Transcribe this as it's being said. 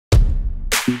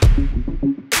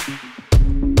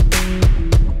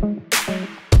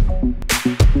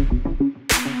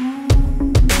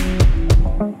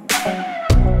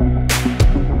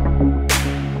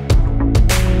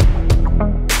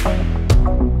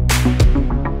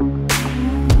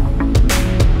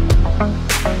Hi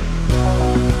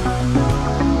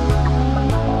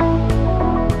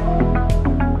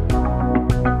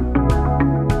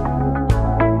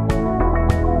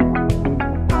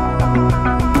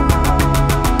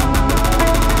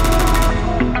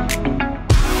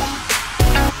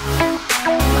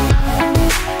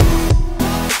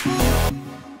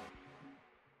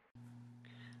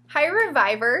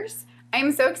Revivers!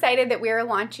 I'm so excited that we are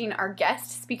launching our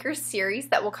guest speaker series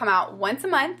that will come out once a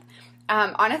month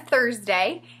on a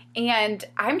Thursday, and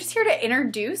I'm just here to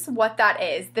introduce what that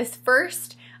is. This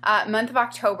first month of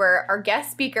October, our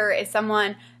guest speaker is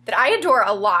someone that I adore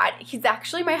a lot. He's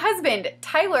actually my husband.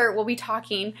 Tyler will be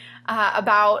talking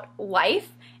about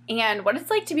life and what it's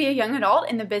like to be a young adult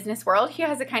in the business world. He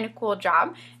has a kind of cool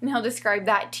job, and he'll describe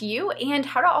that to you, and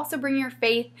how to also bring your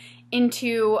faith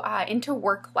into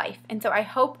work life. And so I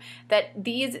hope that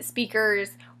these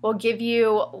speakers will give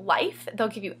you life. They'll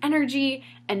give you energy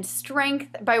and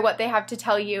strength by what they have to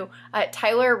tell you.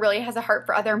 Tyler really has a heart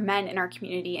for other men in our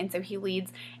community, and so he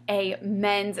leads a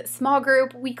men's small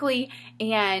group weekly,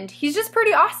 and he's just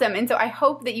pretty awesome. And so I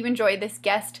hope that you enjoy this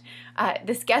guest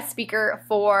speaker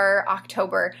for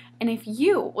October. And if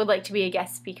you would like to be a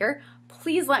guest speaker,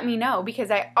 please let me know,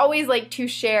 because I always like to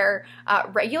share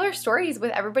regular stories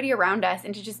with everybody around us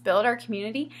and to just build our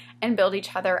community and build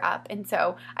each other up. And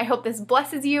so I hope this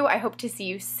blesses you. I hope to see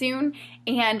you soon,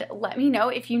 and let me know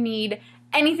if you need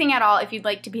anything at all, if you'd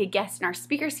like to be a guest in our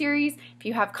speaker series, if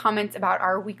you have comments about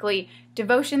our weekly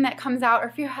devotion that comes out, or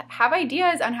if you have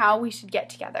ideas on how we should get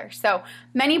together. So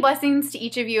many blessings to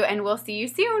each of you, and we'll see you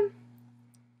soon.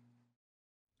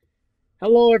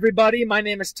 Hello everybody, my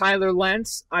name is Tyler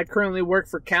Lentz. I currently work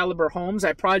for Caliber Homes.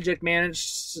 I project manage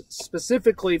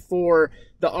specifically for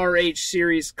the RH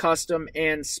Series custom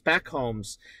and spec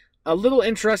homes. A little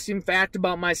interesting fact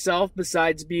about myself,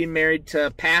 besides being married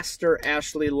to Pastor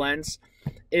Ashley Lentz,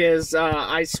 is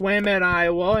I swam at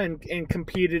Iowa and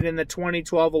competed in the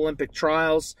 2012 Olympic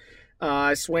trials.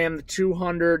 I swam the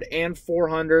 200 and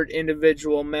 400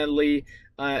 individual medley.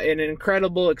 An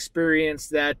incredible experience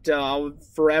that I'll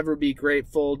forever be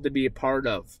grateful to be a part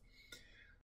of.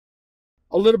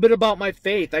 A little bit about my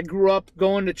faith. I grew up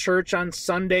going to church on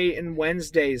Sunday and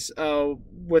Wednesdays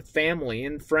with family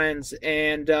and friends,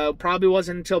 and probably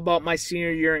wasn't until about my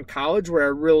senior year in college where I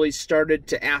really started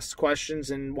to ask questions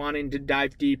and wanting to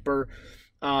dive deeper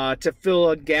to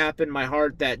fill a gap in my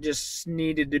heart that just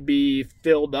needed to be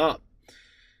filled up.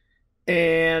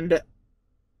 And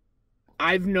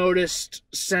I've noticed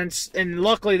since, and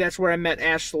luckily that's where I met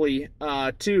Ashley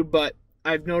too, but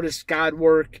I've noticed God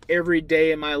work every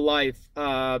day in my life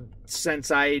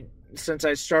since I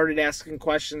started asking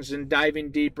questions and diving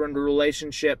deeper into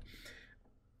relationship.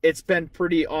 It's been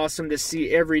pretty awesome to see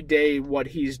every day what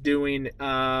he's doing,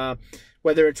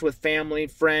 whether it's with family,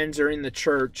 friends, or in the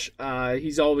church.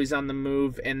 He's always on the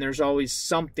move, and there's always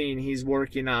something he's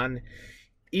working on.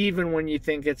 Even when you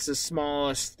think it's the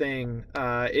smallest thing,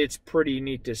 it's pretty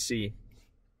neat to see.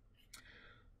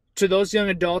 To those young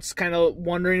adults kind of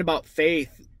wondering about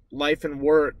faith, life, and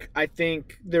work, I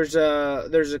think there's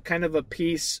a kind of a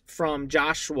piece from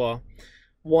Joshua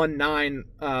 1:9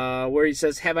 where he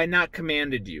says, "Have I not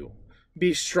commanded you?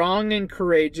 Be strong and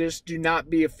courageous. Do not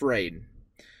be afraid.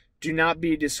 Do not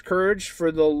be discouraged,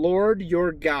 for the Lord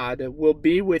your God will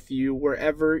be with you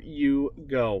wherever you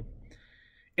go."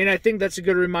 And I think that's a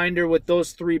good reminder with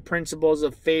those three principles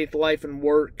of faith, life, and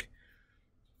work.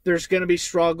 There's going to be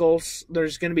struggles.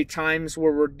 There's going to be times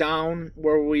where we're down,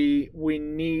 where we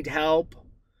need help,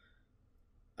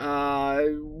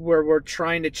 where we're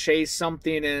trying to chase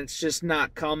something and it's just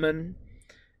not coming.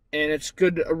 And it's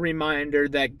good a reminder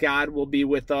that God will be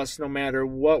with us no matter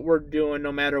what we're doing,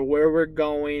 no matter where we're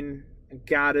going.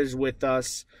 God is with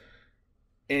us.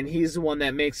 And he's the one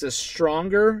that makes us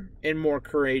stronger and more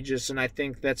courageous. And I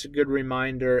think that's a good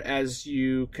reminder as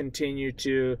you continue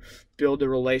to build a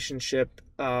relationship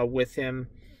with him.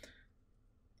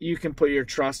 You can put your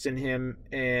trust in him,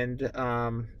 and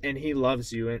he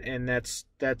loves you, and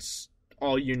that's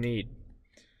all you need.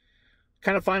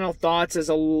 Kind of final thoughts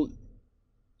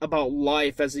about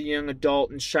life as a young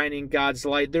adult and shining God's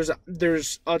light.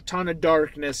 There's a ton of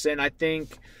darkness, and I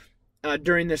think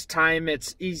during this time,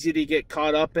 it's easy to get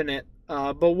caught up in it.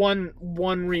 But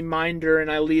one reminder,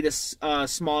 and I lead a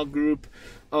small group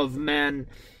of men,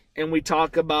 and we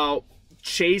talk about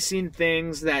chasing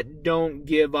things that don't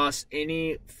give us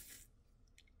any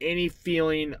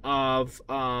feeling of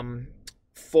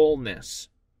fullness.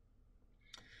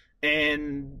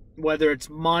 And whether it's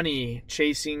money,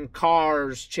 chasing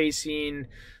cars, chasing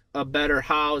a better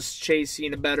house,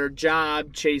 chasing a better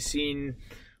job, chasing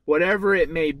whatever it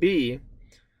may be,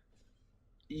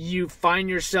 you find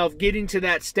yourself getting to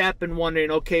that step and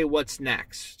wondering, okay, what's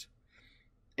next?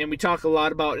 And we talk a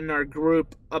lot about in our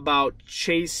group about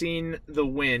chasing the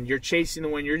wind. You're chasing the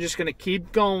wind. You're just going to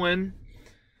keep going,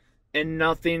 and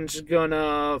nothing's going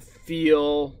to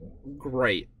feel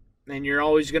great. And you're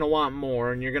always going to want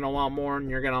more, and you're going to want more, and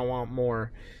you're going to want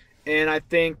more. And I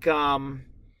think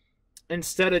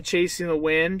instead of chasing the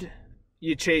wind,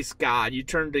 you chase God. You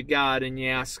turn to God and you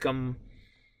ask Him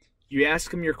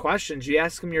your questions. You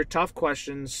ask Him your tough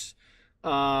questions.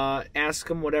 Ask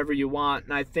Him whatever you want.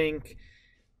 And I think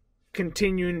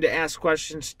continuing to ask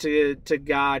questions to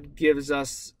God gives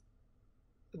us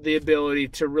the ability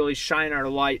to really shine our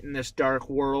light in this dark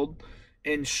world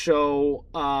and show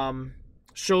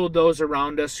those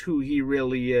around us who He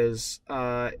really is.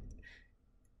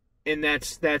 And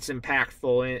that's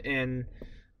impactful and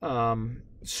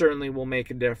certainly will make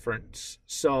a difference.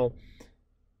 So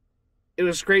it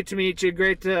was great to meet you.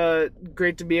 Great to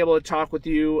be able to talk with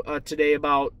you today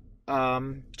about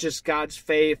just God's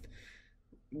faith,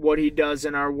 what He does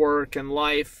in our work and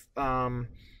life,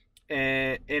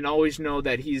 and always know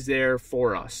that He's there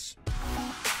for us.